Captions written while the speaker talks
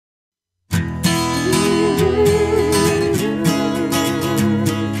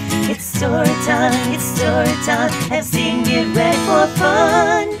and sing, get ready for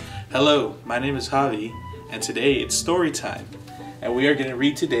fun. Hello, my name is Javi, and today it's story time. And we are going to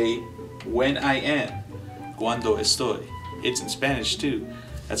read today When I Am, Cuando Estoy. It's in Spanish too.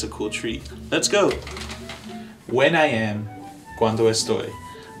 That's a cool treat. Let's go! When I Am, Cuando Estoy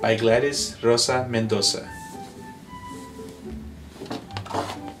by Gladys Rosa-Mendoza.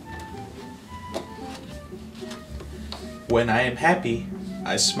 When I am happy,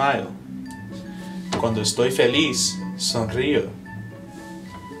 I smile. Cuando estoy feliz, sonrío.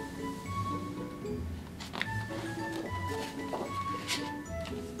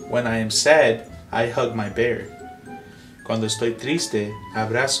 When I am sad, I hug my bear. Cuando estoy triste,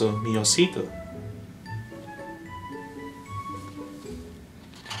 abrazo mi osito.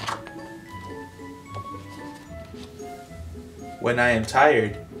 When I am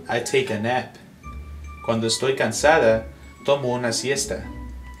tired, I take a nap. Cuando estoy cansada, tomo una siesta.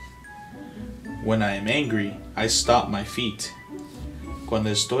 When I am angry, I stomp my feet.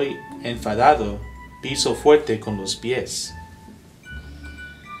 Cuando estoy enfadado, piso fuerte con los pies.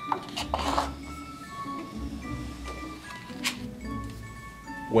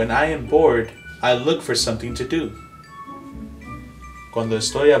 When I am bored, I look for something to do. Cuando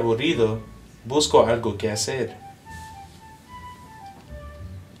estoy aburrido, busco algo que hacer.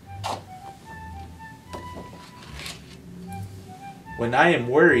 When I am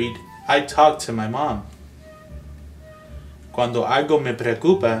worried, I talk to my mom. Cuando algo me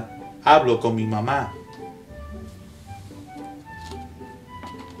preocupa, hablo con mi mamá.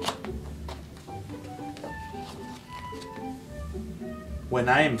 When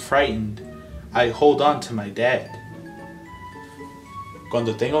I am frightened, I hold on to my dad.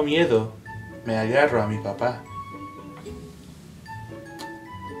 Cuando tengo miedo, me agarro a mi papá.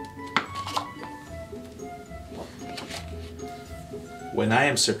 When I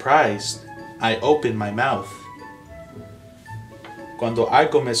am surprised, I open my mouth. Cuando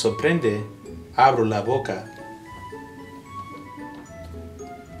algo me sorprende, abro la boca.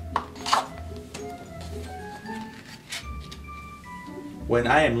 When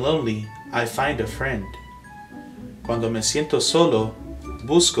I am lonely, I find a friend. Cuando me siento solo,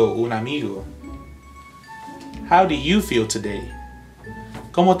 busco un amigo. How do you feel today?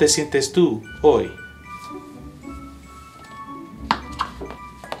 ¿Cómo te sientes tú hoy?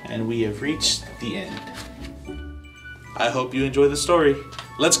 And we have reached the end. I hope you enjoy the story.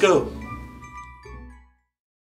 Let's go!